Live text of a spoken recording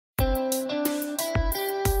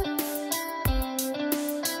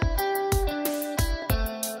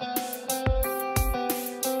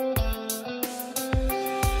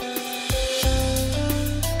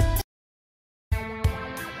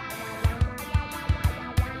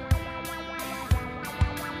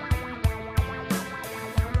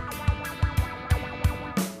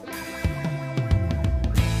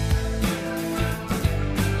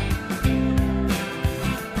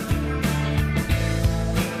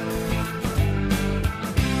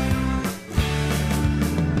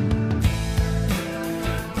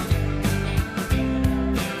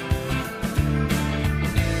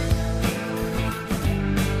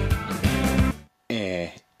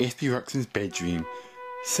sbrocksman's bedroom,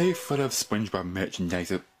 so full of SpongeBob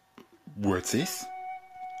merchandise. What's this?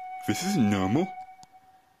 This isn't normal.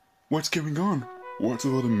 What's going on? What's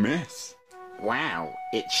all the mess? Wow,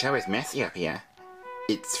 it sure is messy up here.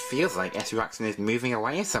 It feels like sbrocksman is moving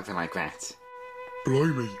away or something like that.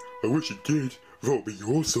 Blimey, I wish it did. That'd be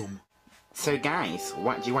awesome. So guys,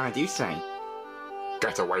 what do you want to do today?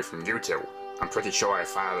 Get away from you two. I'm pretty sure I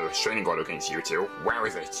filed a restraining order against you two. Where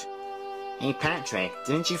is it? Hey Patrick,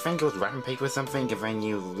 didn't you think it was wrapping paper or something and then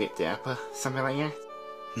you ripped it up or something like that?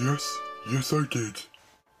 Yes I did.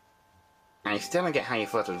 I still don't get how you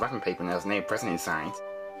thought it was wrapping paper and there was no present inside.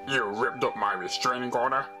 You ripped up my restraining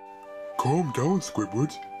order? Calm down,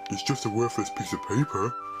 Squidward. It's just a worthless piece of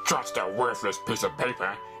paper. Just a worthless piece of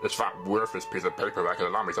paper? It's that worthless piece of paper that could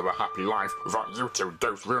allow me to have a happy life without you two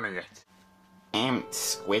dopes ruining it.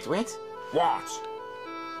 Squidward? What?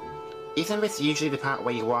 Isn't this usually the part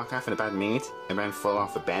where you walk off in a bad mood and then fall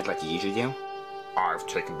off the bed like you usually do? I've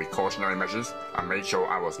taken precautionary measures and made sure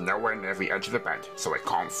I was nowhere near the edge of the bed so I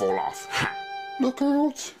can't fall off. Look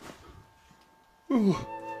out! Oh.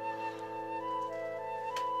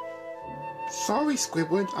 Sorry,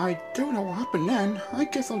 Squidward, I don't know what happened then. I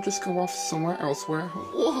guess I'll just go off somewhere elsewhere.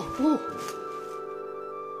 Whoa.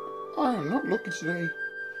 I am not lucky today.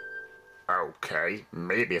 Okay,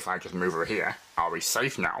 maybe if I just move over here, I'll be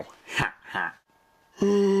safe now.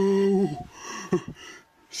 Oh.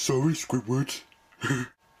 Sorry, Squidward.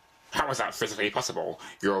 How is that physically possible?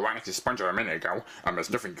 You were right next to SpongeBob a minute ago, and there's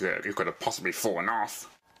nothing good you could have possibly fallen off.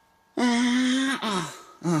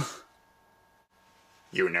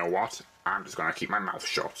 You know what? I'm just gonna keep my mouth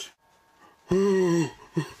shut.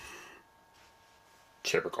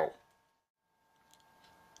 Typical.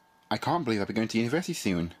 I can't believe I'll be going to university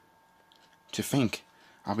soon. To think,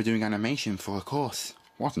 I'll be doing animation for a course.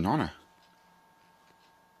 What an honour.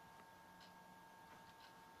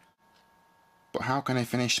 But how can I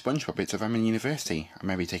finish SpongePuppets if I'm in university? I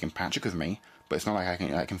may be taking Patrick with me, but it's not like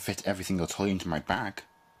I can fit every single toy into my bag.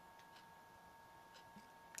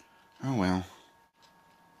 Oh well.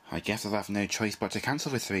 I guess I'll have no choice but to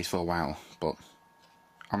cancel this series for a while, but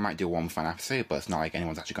I might do one fun episode, but it's not like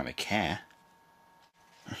anyone's actually going to care.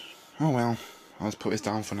 Oh well, I'll just put this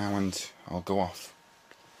down for now and I'll go off.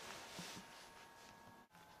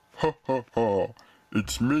 Ha ha ha,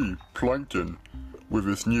 it's me, Plankton. With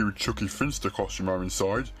this new Chucky Finster costume I'm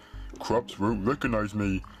inside, Krabs won't recognise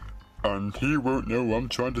me, and he won't know I'm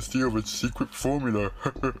trying to steal the secret formula.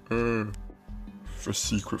 The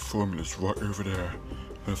secret formula's right over there,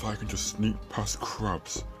 and if I can just sneak past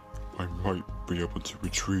Krabs, I might be able to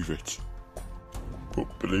retrieve it.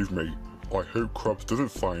 But believe me, I hope Krabs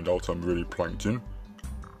doesn't find out I'm really Plankton.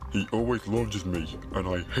 He always launches me, and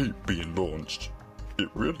I hate being launched. It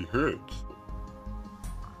really hurts.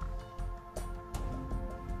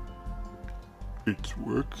 It's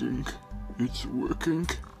working. It's working.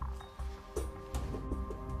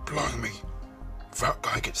 Blimey, that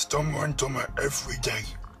guy gets dumber and dumber every day.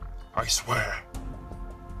 I swear.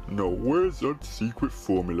 Now where's that secret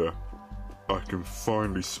formula? I can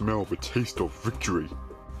finally smell the taste of victory.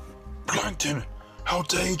 Plankton, how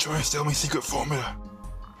dare you try and steal my secret formula?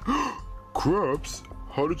 Krabs,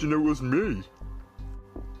 how did you know it was me?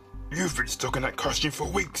 You've been stuck in that costume for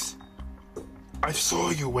weeks. I saw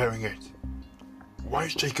you wearing it. Why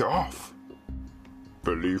did you take it off?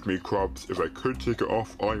 Believe me, Krabs, if I could take it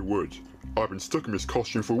off, I would. I've been stuck in this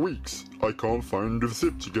costume for weeks. I can't find the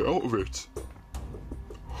zip to get out of it.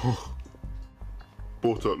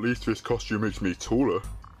 But at least this costume makes me taller.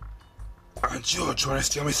 And you're trying to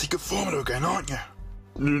steal my secret formula again, aren't you?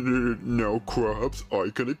 No, Krabs, I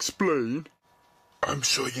can explain. I'm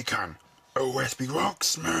sure you can. Oh,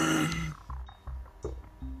 sbrocksman.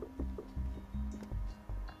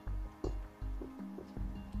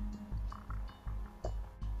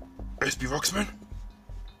 sbrocksman?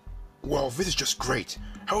 Well, this is just great.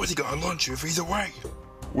 How is he gonna launch you if he's away?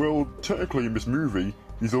 Well, technically in this movie,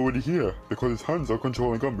 he's already here, because his hands are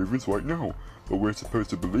controlling our movements right now. But we're supposed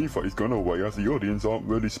to believe that he's gone away, as the audience aren't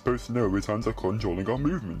really supposed to know his hands are controlling our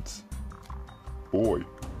movements. Boy,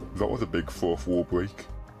 that was a big fourth wall break.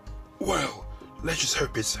 Well, let's just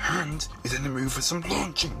hope his hand is in the mood for some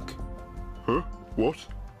launching. Huh? What?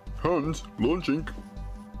 Hands? Launching?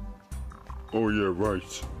 Oh yeah,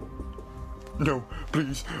 right. No,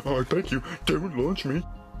 please, I beg you, don't launch me.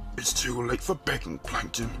 It's too late for begging,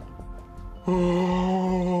 Plankton.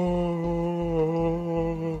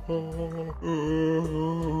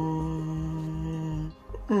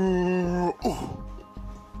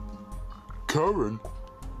 Karen,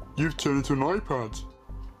 you've turned into an iPad.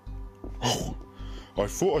 Oh, I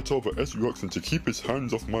thought I told the sbrocksman to keep his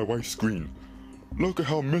hands off my wife's screen. Look at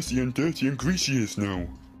how messy and dirty and greasy he is now.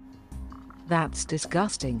 That's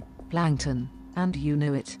disgusting, Plankton, and you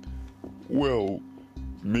know it. Well,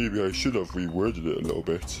 maybe I should have reworded it a little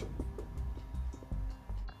bit.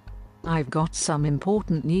 I've got some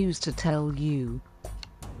important news to tell you.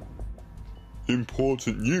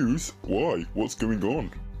 Important news? Why? What's going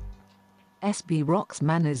on?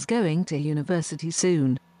 sbrocksman is going to university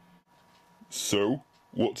soon. So,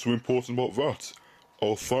 what's so important about that?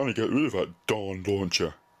 I'll finally get rid of that darn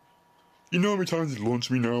launcher. You know how many times he's launched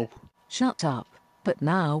me now? Shut up, but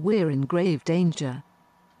now we're in grave danger.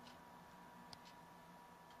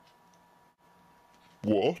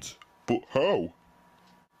 What? But how?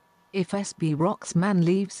 If sbrocksman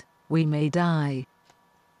leaves, we may die.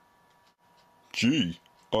 Gee,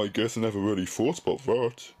 I guess I never really thought about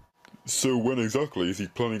that. So when exactly is he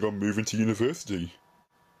planning on moving to university?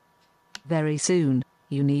 Very soon.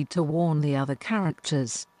 You need to warn the other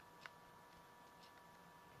characters.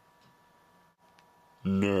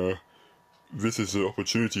 Nah, this is the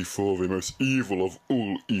opportunity for the most evil of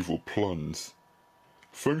all evil plans.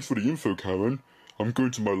 Thanks for the info, Karen. I'm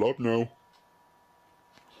going to my lab now.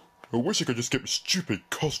 I wish I could just get the stupid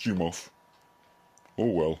costume off.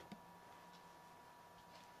 Oh well.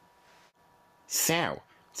 So,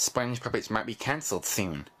 SpongePuppets might be cancelled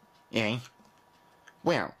soon, eh?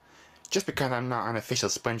 Well, just because I'm not on official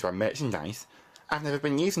SpongeBob merchandise, I've never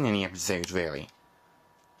been using any episodes, really.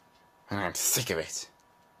 And I'm sick of it.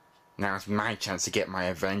 Now's my chance to get my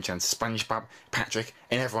revenge on SpongeBob, Patrick,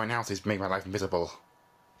 and everyone else who's made my life miserable.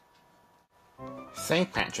 So,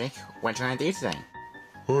 Patrick, what can I do today?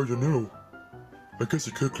 I don't know. I guess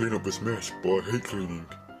I could clean up this mess, but I hate cleaning.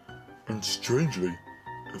 And strangely,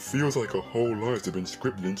 it feels like our whole lives have been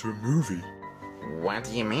scripted into a movie. What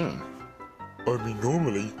do you mean? I mean,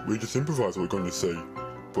 normally, we just improvise what we're going to say,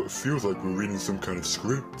 but it feels like we're reading some kind of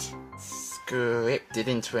script. Scripted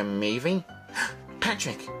into a movie?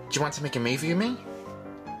 Patrick, do you want to make a movie with me?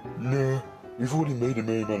 Nah, we've already made a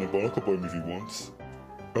Merry Man and Barnacle Boy movie once.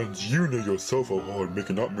 And you know yourself how hard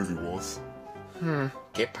making that movie was.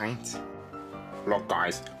 Good point. Look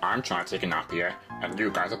guys, I'm trying to take a nap here, and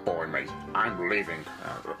you guys are boring me. I'm leaving.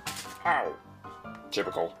 Ow.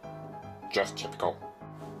 Typical. Just typical.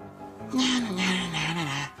 No.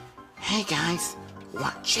 Hey guys,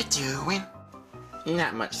 what you doing?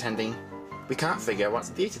 Not much, Sandy. We can't figure out what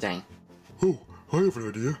to do today. Oh, I have an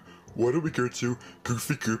idea. Why don't we go to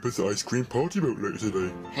Goofy Cooper's ice cream party boat later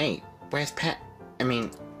today? Hey, where's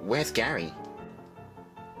where's Gary?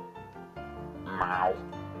 Meow.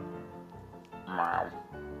 Meow.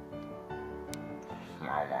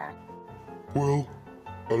 Meow meow. Well,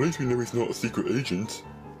 at least we know he's not a secret agent.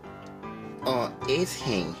 Or is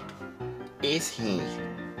he? Is he?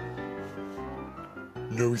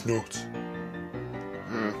 No, he's not.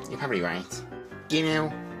 You're probably right. You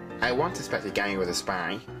know, I once suspected Gary was a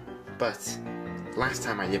spy, but last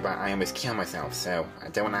time I did that I almost killed myself, so I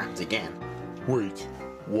don't want to happen again. Wait,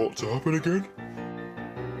 what to happen again?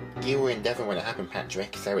 You were in Devon when it happened,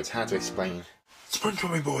 Patrick, so it's hard to explain.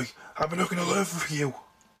 SpongeBob boy, I've been looking all over for you.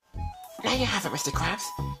 No, you haven't, Mr. Krabs.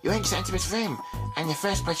 You ain't sent to his room, and the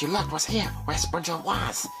first place you looked was here, where SpongeBob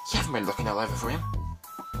was. You haven't been looking all over for him.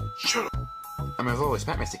 Shut up. And with all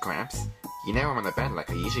respect, Mr. Krabs, you know I'm on the bed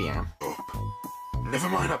like I usually am. Never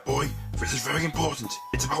mind that, boy. This is very important.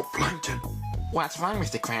 It's about Plankton. What's wrong,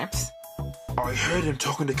 Mr. Krabs? I heard him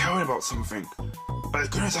talking to Karen about something. I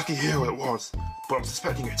couldn't exactly hear what it was, but I'm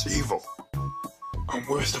suspecting it's evil. And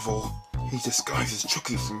worst of all, he's disguised as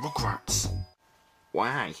Chucky from Rugrats.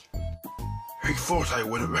 Why? He thought I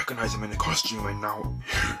wouldn't recognize him in the costume, and now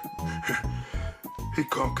he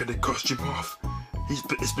can't get the costume off.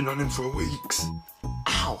 It's been on him for weeks.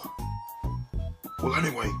 Ow! Well,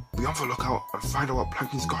 anyway, be on the lookout and find out what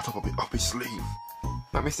Plankton's got up his sleeve.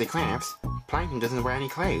 But Mr. Krabs, Plankton doesn't wear any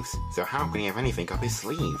clothes, so how can he have anything up his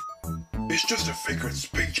sleeve? It's just a figure of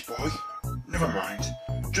speech, boy. Never mind.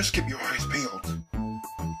 Just keep your eyes peeled.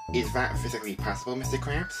 Is that physically possible, Mr.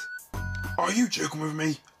 Krabs? Are you joking with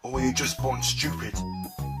me, or were you just born stupid?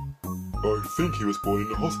 I think he was born in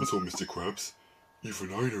the hospital, Mr. Krabs.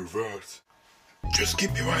 Even I know that. Just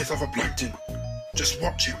keep your eyes off of Plankton. Just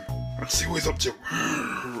watch him and see what he's up to.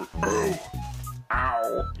 Oh!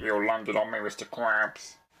 Ow! You landed on me, Mr.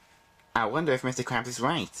 Krabs. I wonder if Mr. Krabs is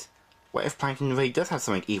right. What if Plankton really does have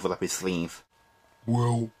something evil up his sleeve?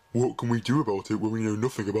 Well, what can we do about it when we know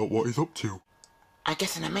nothing about what he's up to? I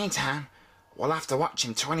guess in the meantime, we'll have to watch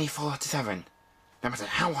him 24/7, no matter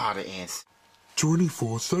how hard it is.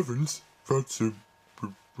 24/7? That's a...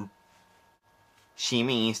 She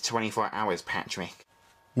means 24 hours, Patrick.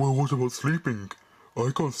 Well, what about sleeping?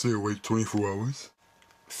 I can't stay awake 24 hours.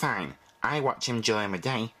 Fine, I watch him during the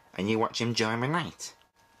day, and you watch him during the night.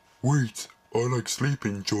 Wait, I like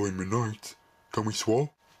sleeping during the night. Can we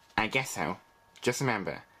swap? I guess so. Just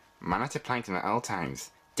remember, monitor Plankton at all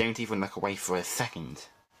times. Don't even look away for a second.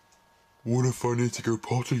 What if I need to go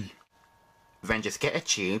potty? Then just get a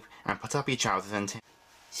tube and put up your trousers and...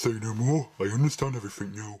 Say no more, I understand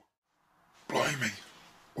everything now. Blimey,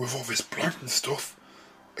 with all this Plankton stuff,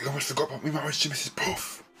 I almost forgot about my marriage to Mrs.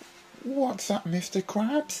 Puff. What's that, Mr.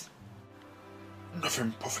 Krabs?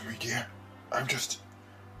 Nothing puffing me, dear. I'm just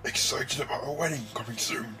excited about our wedding coming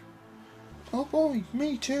soon. Oh boy,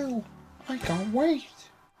 me too. I can't wait.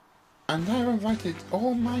 And I've invited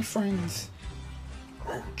all my friends.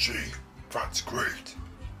 Oh gee, that's great.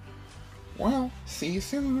 Well, see you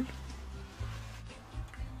soon.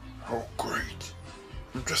 Oh great.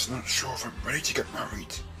 I'm just not sure if I'm ready to get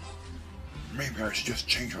married. Maybe I should just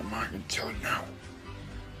change my mind and tell her now.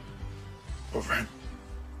 But then,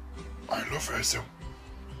 I love her, so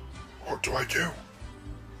what do I do?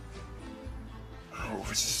 Oh,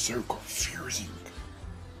 this is so confusing.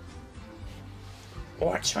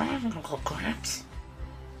 What's wrong, Uncle Krabs?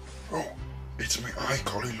 Oh, it's my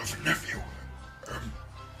collie loving nephew.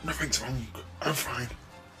 Nothing's wrong. I'm fine.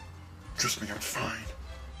 Trust me, I'm fine.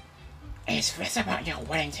 Is this about your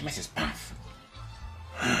wedding to Mrs. Puff?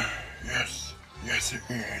 Yes it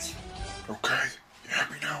is. Okay, you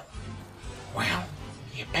happy now? Well,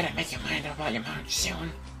 you better make your mind up about your marriage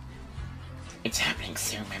soon. It's happening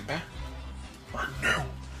soon, remember? I know.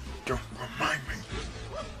 Don't remind me.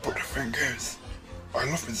 But the thing is, I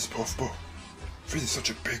love Mrs. Puff, but this is such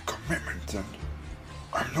a big commitment and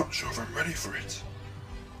I'm not sure if I'm ready for it.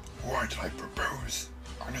 Why did I propose?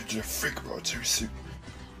 I needed to think about it too soon.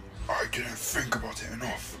 I didn't think about it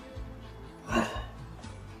enough.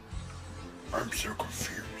 I'm so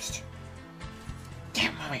confused.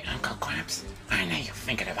 Don't worry, Uncle Krabs. I know you'll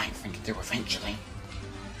think of the right thing to do eventually.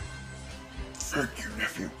 Thank you,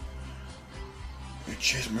 nephew. It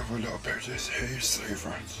cheers me up a little bit to hear you say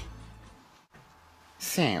that.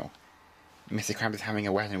 So, Mr. Krabs is having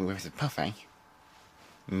a wedding with Mr. Puff, eh?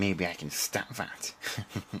 Maybe I can stop that.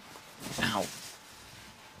 Ow.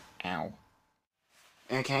 Ow.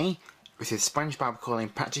 Okay, this is SpongeBob calling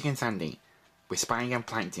Patrick and Sandy. We're spying on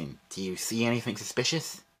Plankton. Do you see anything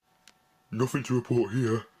suspicious? Nothing to report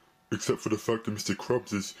here, except for the fact that Mr.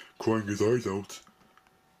 Krabs is crying his eyes out.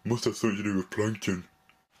 Must have something to do with Plankton.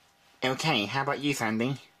 Okay, how about you,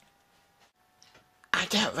 Sandy? I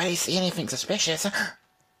don't really see anything suspicious.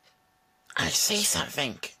 I see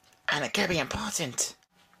something, and it could be important.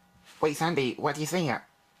 Wait, Sandy, what do you see?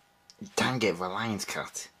 Dang it, the line's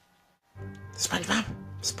cut. SpongeBob?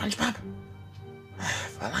 SpongeBob?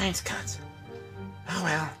 The line's cut. Oh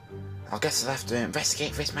well, I guess I'll have to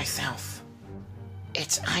investigate this myself.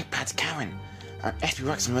 It's iPad Karen, and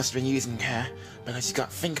sbrocksman must have been using her because she's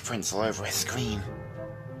got fingerprints all over her screen.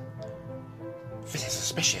 This is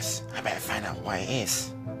suspicious. I better find out what it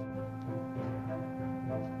is.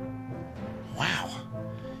 Wow.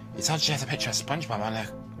 It's odd she has a picture of SpongeBob on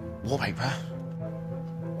her wallpaper.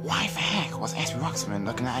 Why the heck was sbrocksman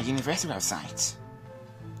looking at a university website?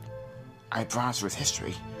 I browsed through his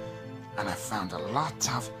history, and I found a lot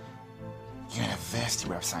of university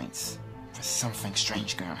websites. There's something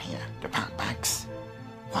strange going on here. The pack bags.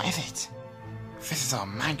 What is it? This is all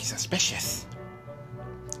mighty suspicious.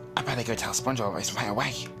 I better go tell SpongeBob this right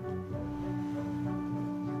away.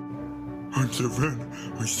 And so then,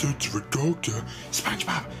 I said to the doctor,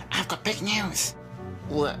 SpongeBob, I've got big news.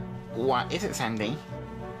 What is it, Sandy?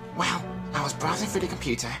 Well, I was browsing through the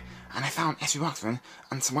computer, and I found sbrocksman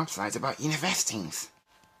on some websites about universities.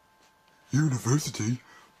 University?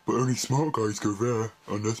 But only smart guys go there,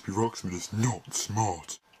 and sbrocksman is not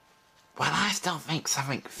smart. Well, I still think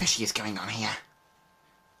something fishy is going on here.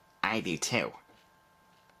 I do too.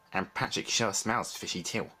 And Patrick sure smells fishy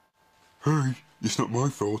too. Hey, it's not my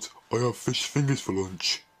fault. I have fish fingers for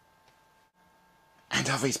lunch. And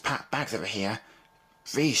all these packed bags over here,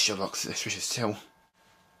 these sure look suspicious too.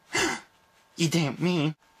 You don't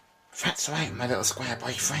mean? That's right, my little square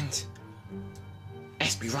boyfriend.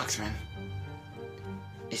 sbrocksman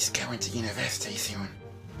is going to university soon.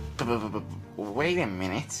 Wait a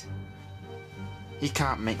minute. He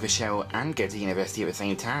can't make the show and go to university at the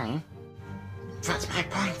same time. That's my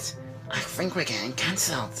point. I think we're getting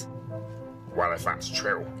cancelled. Well, if that's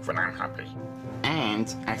true, then I'm happy.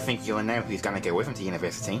 And I think you'll know who's gonna go with him to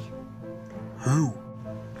university. Who?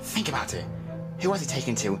 Think about it. Who was he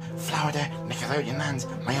taken to? Florida, Nickelodeon Land,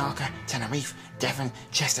 Mallorca, Tenerife, Devon,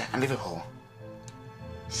 Chester and Liverpool.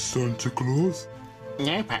 Santa Claus?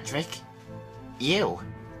 No, Patrick. You.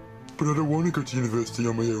 But I don't want to go to university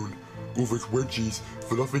on my own. All those wedgies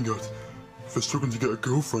for laughing at. If they're struggling to get a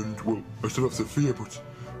girlfriend, well, I still have Sophia, but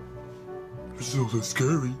this is all so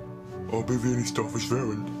scary. I'll be the only starfish there,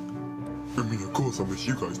 and I mean, of course I miss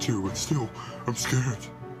you guys too, but still, I'm scared.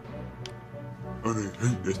 And I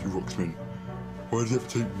hate sbrocksman. Why did he have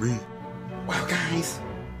to take me? Well, guys,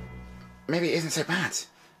 maybe it isn't so bad.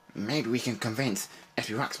 Maybe we can convince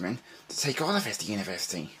sbrocksman to take all of us to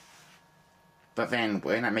university. But then,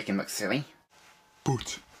 wouldn't that make him look silly?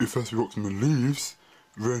 But if sbrocksman leaves,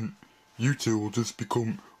 then you two will just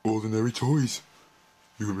become ordinary toys.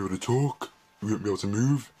 You won't be able to talk, you won't be able to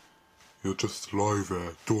move. You'll just lie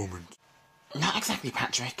there, dormant. Not exactly,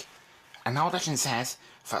 Patrick. An old legend says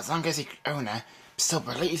that as long as the owner still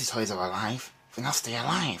believes the toys are alive, then they'll stay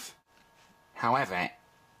alive. However,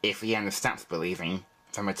 if the owner stops believing,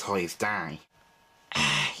 then the toys die.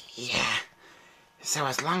 Yeah. So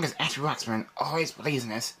as long as sbrocksman always believes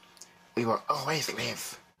in us, we will always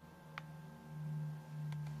live.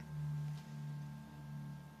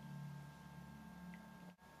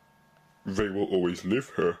 They will always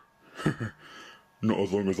live, huh? Not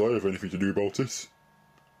as long as I have anything to do about it.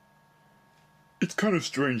 It's kind of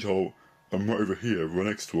strange how I'm right over here, right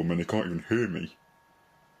next to them, and they can't even hear me.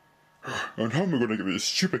 And how am I going to get this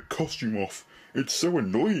stupid costume off? It's so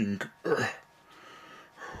annoying.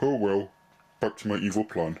 Oh well, back to my evil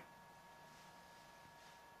plan.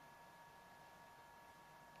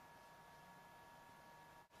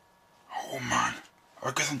 Oh man,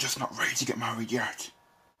 I guess I'm just not ready to get married yet.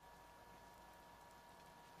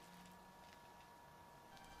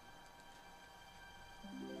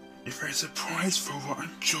 If there's a prize for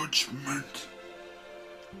rotten judgment,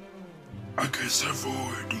 I guess I've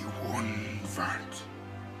already won that.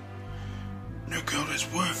 No girl is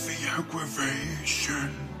worth the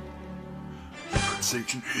aggravation. That's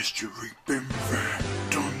ancient history, been there,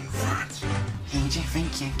 done that. Who do you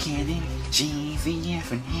think you're kidding? She's the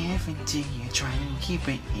F in heaven. Do you try and keep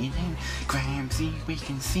it hidden? Krabs, we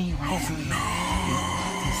can see why. Oh no!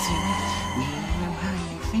 We know how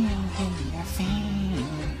you feel in your feet.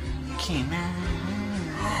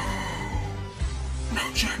 No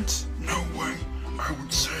chance, no way, I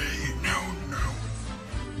would say no.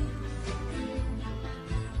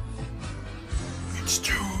 It's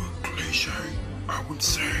too cliche, I would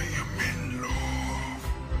say I'm in love.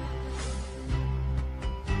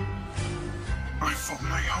 I thought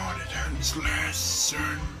my heart had learned its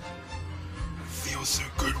lesson. It feels so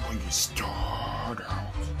good when you start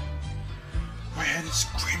out. My head is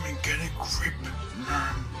screaming, get a grip,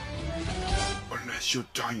 man. Unless you're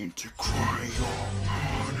dying to cry your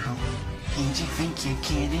heart out. Who do you think you're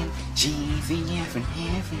kidding? She's the F in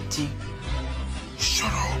heaven too.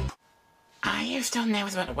 Shut up! Are you still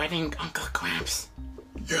nervous about the wedding, Uncle Krabs?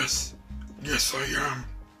 Yes, I am.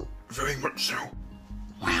 Very much so.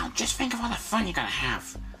 Well, just think of all the fun you're gonna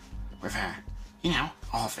have with her. You know,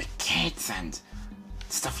 all the kids and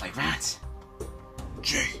stuff like that.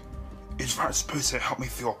 Gee, is that supposed to help me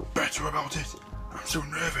feel better about it? I'm so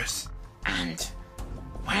nervous. And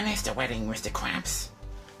when is the wedding, Mr. Krabs?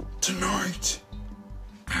 Tonight.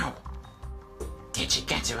 Oh. Did you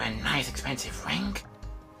get her a nice expensive ring?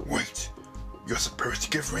 Wait, you're supposed to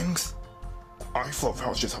give rings? I thought that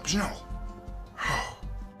was just optional.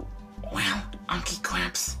 Well, Uncle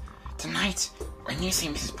Krabs, tonight, when you see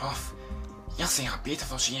Mrs. Puff, you'll see how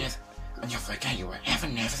beautiful she is, and you'll forget you were ever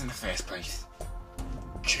nervous in the first place.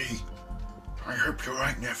 Gee, I hope you're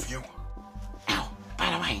right, nephew. Oh,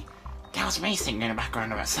 by the way, that was me singing in the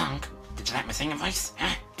background of a song. Did you like my singing voice?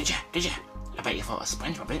 Huh? Did you? I bet you thought it was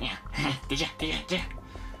SpongeBob, didn't you? Did you?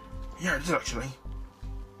 Yeah, I did actually.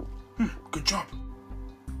 Good job.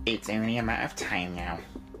 It's only a matter of time now.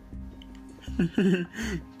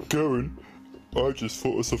 Karen, I just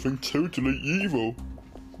thought of something totally evil.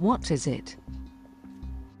 What is it?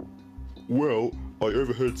 Well, I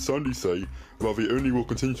overheard Sandy say that they only will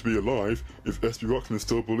continue to be alive if sbrocksman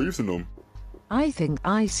still believes in them. I think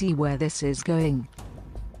I see where this is going.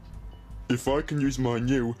 If I can use my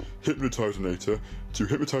new hypnotizinator to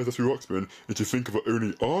hypnotize sbrocksman into thinking that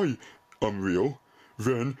only I am real,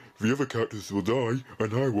 then the other characters will die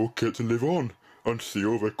and I will get to live on and see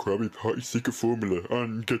all the Krabby Patty secret formula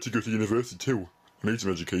and get to go to university too. I need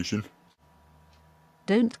some education.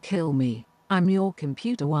 Don't kill me. I'm your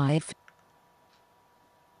computer wife.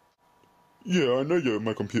 Yeah, I know you're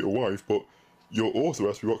my computer wife, but you're also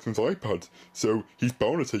sbrocksman's iPad, so he's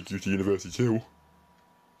bound to take you to university too.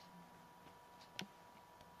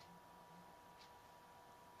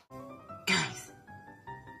 Guys,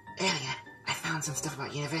 earlier I found some stuff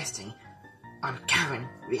about university on Karen,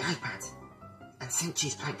 the iPad. And since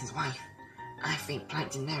she's Plankton's wife, I think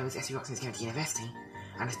Plankton knows sbrocksman's going to university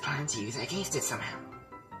and is planning to use it against us somehow.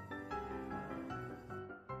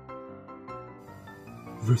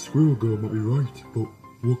 The squirrel girl might be right, but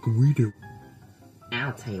what can we do?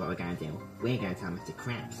 I'll tell you what we're going to do. We're going to tell Mr.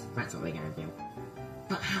 Krabs. That's what we're going to do.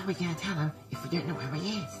 But how are we going to tell him if we don't know where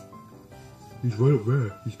he is? He's right up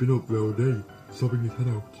there. He's been up there all day, sobbing his head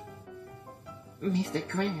out. Mr.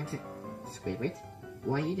 Krabs! Squidward,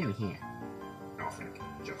 what are you doing here? Nothing,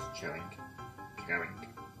 just chilling. Going.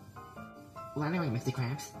 Well, anyway, Mr.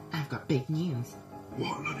 Krabs, I've got big news.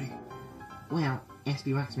 What, laddie? Well,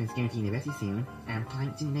 sbrocksman's going to university soon, and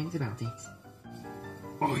Plankton knows about it.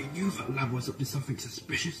 I knew that lad was up to something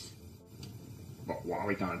suspicious. But what are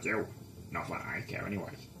we gonna do? Not that I care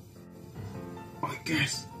anyway. I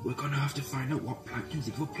guess we're gonna have to find out what Plankton's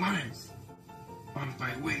evil plan is. And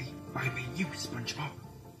by we, I mean you, SpongeBob.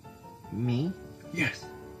 Me? Yes.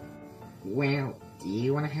 Well, do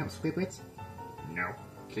you want to help Squidward? No,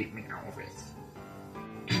 keep me out of it.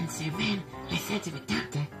 And so then, I said to the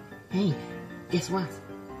doctor, hey, guess what?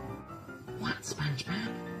 What,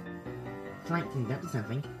 SpongeBob? Plankton's up to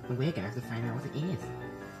something, but we're going to have to find out what it is.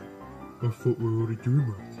 I thought we were already doing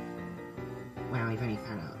that. Well, we've only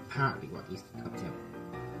found out partly what he's up to.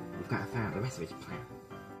 We've got to find out the rest of his plan.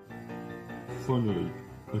 Finally,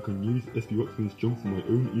 I can use sbrocksman's jump for my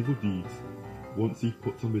own evil deeds. Once he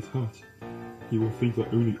puts on his hat, he will think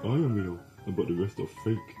that only I am real, and but the rest are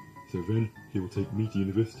fake. So then he will take me to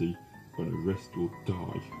university, and the rest will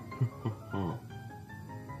die.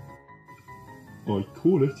 I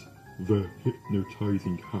call it the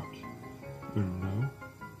hypnotizing hat. And now,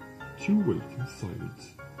 to wait in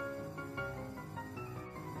silence.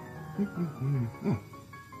 Oh,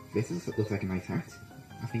 this looks like a nice hat.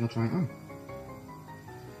 I think I'll try it on.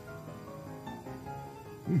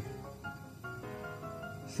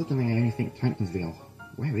 Suddenly I only think Plankton's real.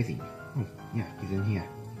 Where is he? Oh, yeah, he's in here.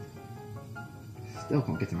 Still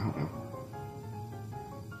can't get him out though.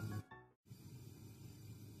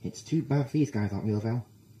 It's too bad these guys aren't real though.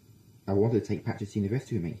 I wanted to take Patrick to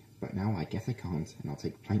university with me, but now I guess I can't, and I'll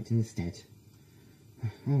take Plankton instead.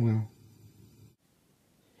 Oh well.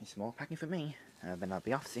 It's more packing for me, then I'll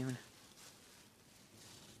be off soon.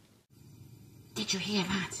 Did you hear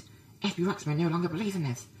that? sbrocksman no longer believes in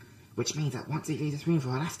us, which means that once he leaves this room for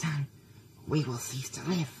our last time, we will cease to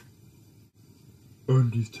live.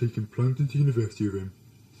 And he's taken Plankton to university with him.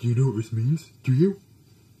 Do you know what this means? Do you?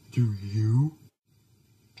 Do you?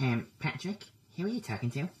 Patrick, who are you talking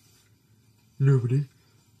to? Nobody.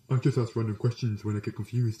 I just ask random questions when I get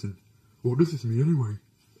confused, and what does this mean anyway?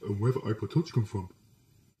 And where the April touch come from?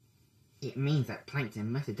 It means that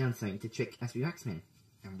Plankton must have done something to trick sbrocksman,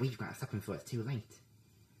 and we've got to stop him before it's too late.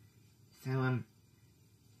 So,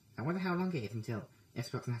 I wonder how long it is until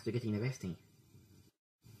sbrocksman has to go to university.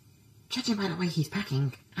 Judging by the way he's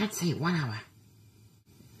packing, I'd say 1 hour.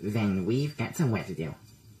 Then we've got some work to do.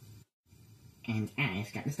 And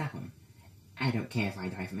I've got to stop him. I don't care if I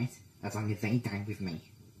die from it, as long as they die with me.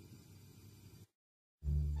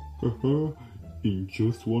 Haha, in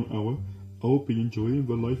just 1 hour, I'll be enjoying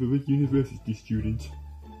the life of a university student.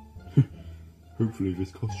 Hopefully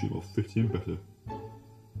this costume will fit in better.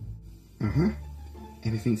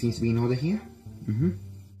 Everything seems to be in order here.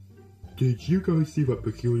 Did you guys see that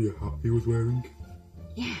peculiar hat he was wearing?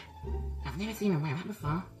 Yeah, I've never seen him wear that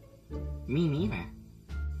before. Me neither.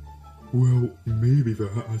 Well, maybe the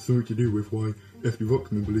hat has something to do with why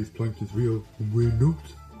sbrocksman believes Plankton's real and we're not.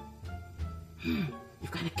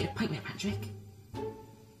 You've got a good point there, Patrick.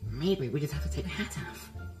 Maybe we just have to take the hat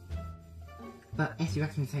off. But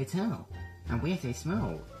sbrocksman's so tall, and we're so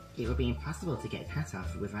small, it would be impossible to get his hat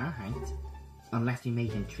off with our height. Unless we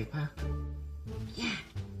made him trip up. Yeah,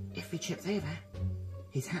 if he trips over,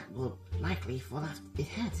 his hat will likely fall off his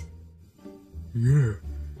head. Yeah,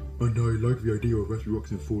 and I like the idea of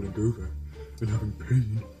sbrocksman falling over and having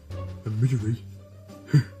pain and misery.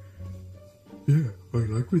 Yeah, I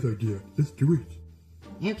like this idea. Let's do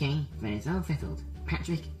it. Okay, then it's all settled.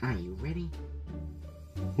 Patrick, are you ready?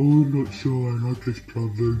 I'm not sure I like this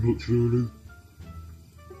plan very much, really.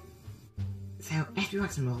 So,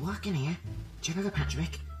 sbrocksman will walk in here, trip over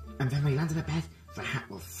Patrick, and then when he lands on the bed, the hat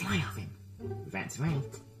will fly off him. That's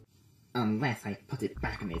right. Unless I put it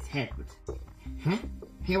back on his head. Huh?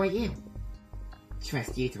 Who are you?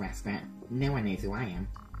 Trust you to ask that. No one knows who I am.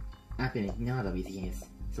 I've been ignored all these years,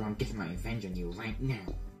 so I'm getting my revenge on you right now.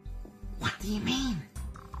 What do you mean?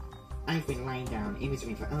 I've been lying down in this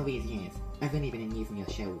room for all these years. I've only been in use in your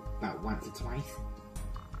show about once or twice.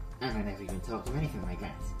 And I never even talked or anything like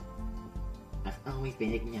that. I've always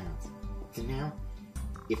been ignored. So now,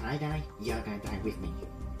 if I die, you're gonna die with me.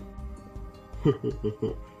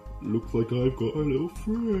 Looks like I've got a little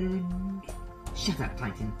friend. Shut up,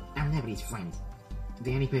 Plankton. I'm nobody's friend.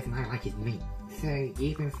 The only person I like is me, So,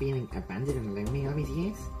 you've been feeling abandoned and lonely all these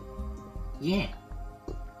years? Yeah.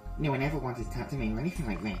 No one ever wanted to talk to me or anything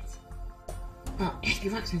like that. But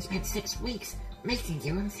sbrocksman spent 6 weeks making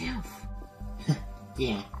you himself.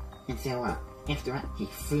 Yeah, and so after that, he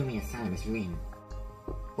threw me aside of his room.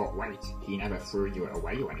 But wait, he never threw you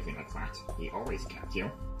away or anything like that. He always kept you.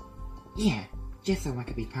 Yeah, just so I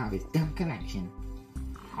could be part of his dumb collection.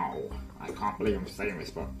 Oh, I can't believe I'm saying this,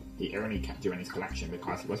 but he only kept you in his collection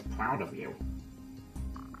because he was proud of you.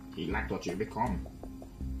 He liked what you become,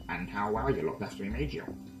 and how well you looked after he made you.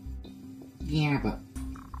 Yeah, but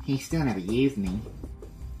he still never used me.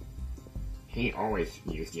 He always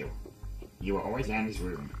used you. You were always in his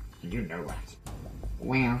room, and you know that.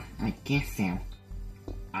 Well, I guess so.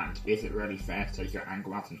 And is it really fair to take your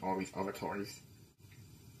anger out on all these other toys?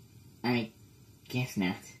 I guess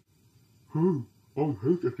not. Oh, I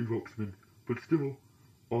hate sbrocksman, but still,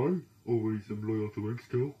 I always am loyal to him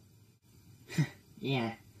still.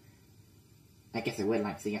 Yeah. I guess I would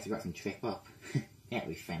like to see sbrocksman trip up. That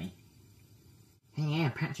would be funny. Yeah,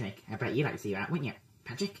 Patrick, I bet you'd like to see that, wouldn't you?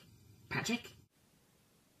 Patrick? Patrick?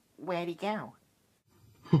 Where'd he go?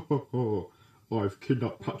 Ha ha ha, I've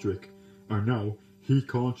kidnapped Patrick, and now he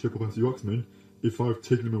can't trip up sbrocksman if I've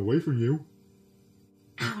taken him away from you.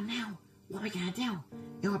 Oh no, what are we gonna do?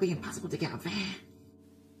 It will be impossible to get up there.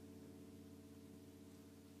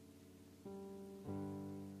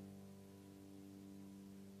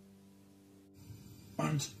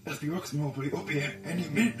 And sbrocksman will be up here any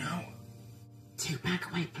minute now. To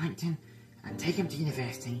back away, Plankton, and take him to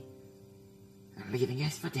university. And leaving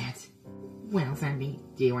us for dead. Well, Sandy,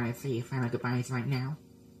 do you want to say your final goodbyes right now?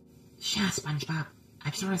 Sure, SpongeBob. I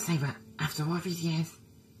just want to say that after all these years,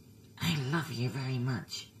 I love you very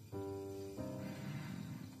much.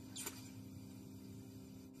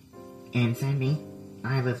 And Sandy,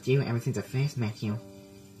 I loved you ever since I first met you.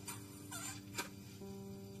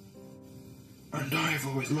 And I've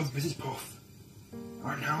always loved Mrs. Puff.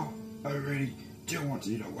 And now I really do want to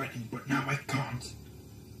do the wedding, but now I can't.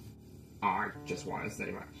 I just want to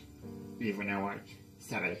say that, even though I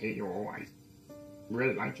said I hate you all, I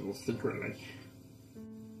really like you all secretly.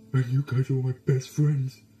 And you guys are my best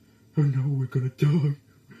friends, and now we're gonna die.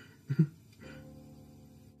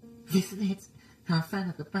 This is it, our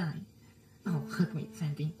final goodbye. Oh, hug me,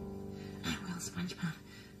 Sandy. I will, SpongeBob.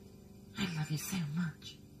 I love you so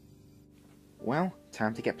much. Well,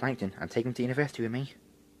 time to get Plankton and take him to university with me.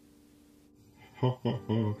 Ha ha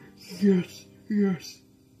ha, yes, yes.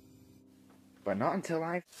 But not until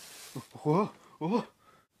I've...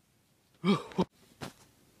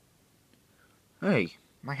 Hey,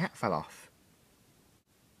 my hat fell off.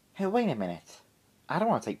 Hey, wait a minute. I don't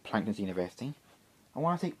want to take Plankton to university. I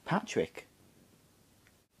want to take Patrick.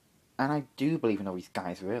 And I do believe in all these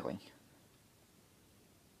guys, really.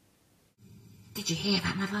 Did you hear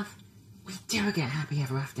that, my love? We do get happy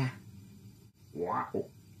ever after. Wow,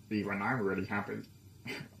 even I'm really happy.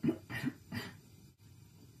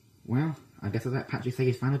 Well, I guess I'll let Patrick say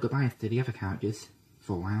his final goodbyes to the other characters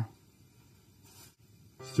for a while.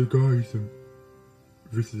 So guys,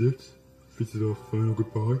 this is it. This is our final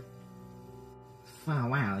goodbye. For a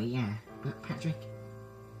while, yeah. But Patrick,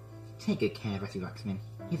 take good care of sbrocksman.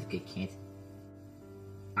 He's a good kid.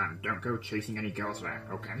 And don't go chasing any girls there,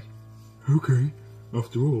 okay? Okay,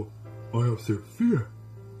 after all, I have Sophia.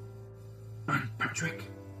 And Patrick,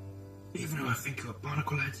 even though I think you're a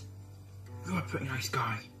barnacle head, you're a pretty nice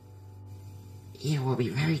guy. You will be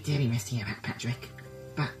very dearly missed here, Patrick.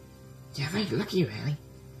 But you're very lucky, really.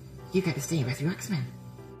 You get to stay with sbrocksman.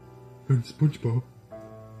 And SpongeBob,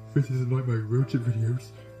 this isn't like my road trip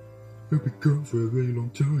videos. They'll be gone for a really long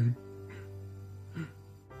time.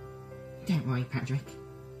 Don't worry, Patrick.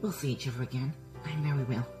 We'll see each other again. I know we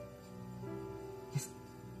will.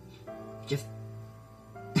 Just...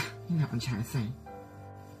 you know what I'm trying to say.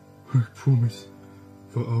 I promise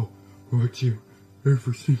that I'll write you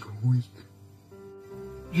every single week.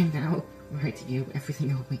 And I'll write to you every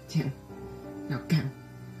single week too. Now go.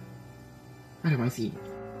 I don't want to see you.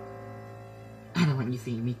 I don't want you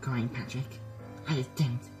seeing me crying, Patrick. I just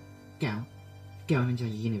don't. Go. Go and enjoy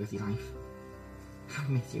your university life. I'll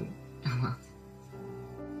miss you a lot.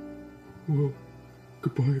 Well,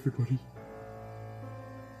 goodbye everybody.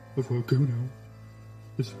 I've got to go now.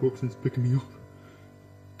 sbrocksman's picking me up.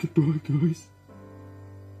 Goodbye guys.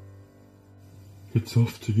 It's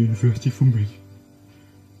off to university for me.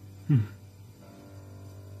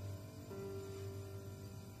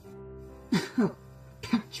 Oh,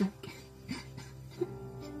 Patrick.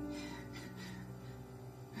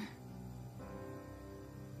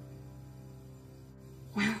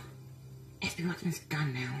 Well, sbrocksman's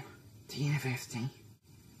gone now to university.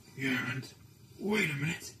 Yeah, and Wait a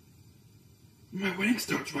minute. My wedding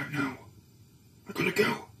starts right now. I gotta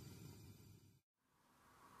go.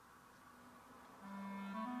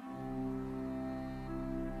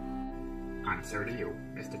 And so do you,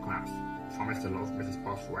 Mr. Krabs. Promise to love Mrs.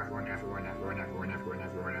 Puff forever and ever and ever and ever and ever and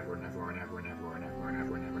ever and ever and ever and ever and ever and ever and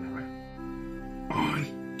ever and ever and ever. I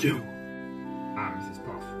do. Mrs.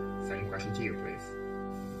 Puff, same question to you, please.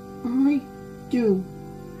 I do.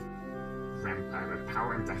 Then by the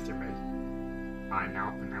power invested me, I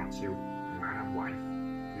now pronounce you man and wife.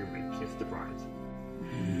 You may kiss the bride.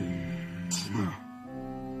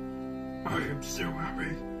 I am so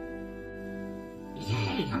happy.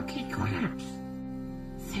 Yay, okay, Krabs.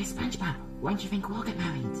 So, SpongeBob, when do you think we'll get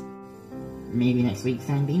married? Maybe next week,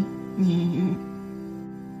 Sandy.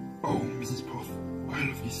 Oh, Mrs. Puff, I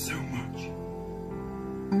love you so much.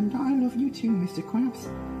 And I love you too, Mr. Krabs.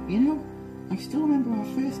 You know, I still remember our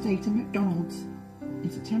first date at McDonald's in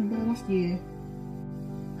September last year.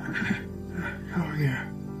 Oh yeah,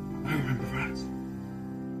 I remember that.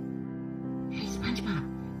 Hey, SpongeBob,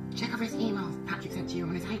 check over his emails Patrick sent to you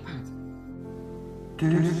on his iPad.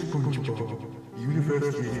 Dear SpongeBob,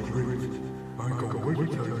 university is great. I can't wait to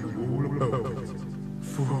tell you all about it.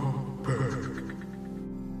 For perfect.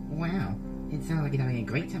 Wow, it sounds like you're having a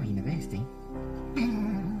great time at university.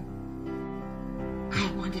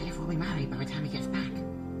 I wonder if we'll be married by the time he gets back.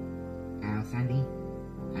 Oh, Sandy,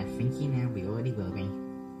 I think you know we already will be.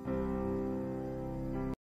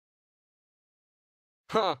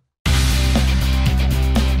 Huh.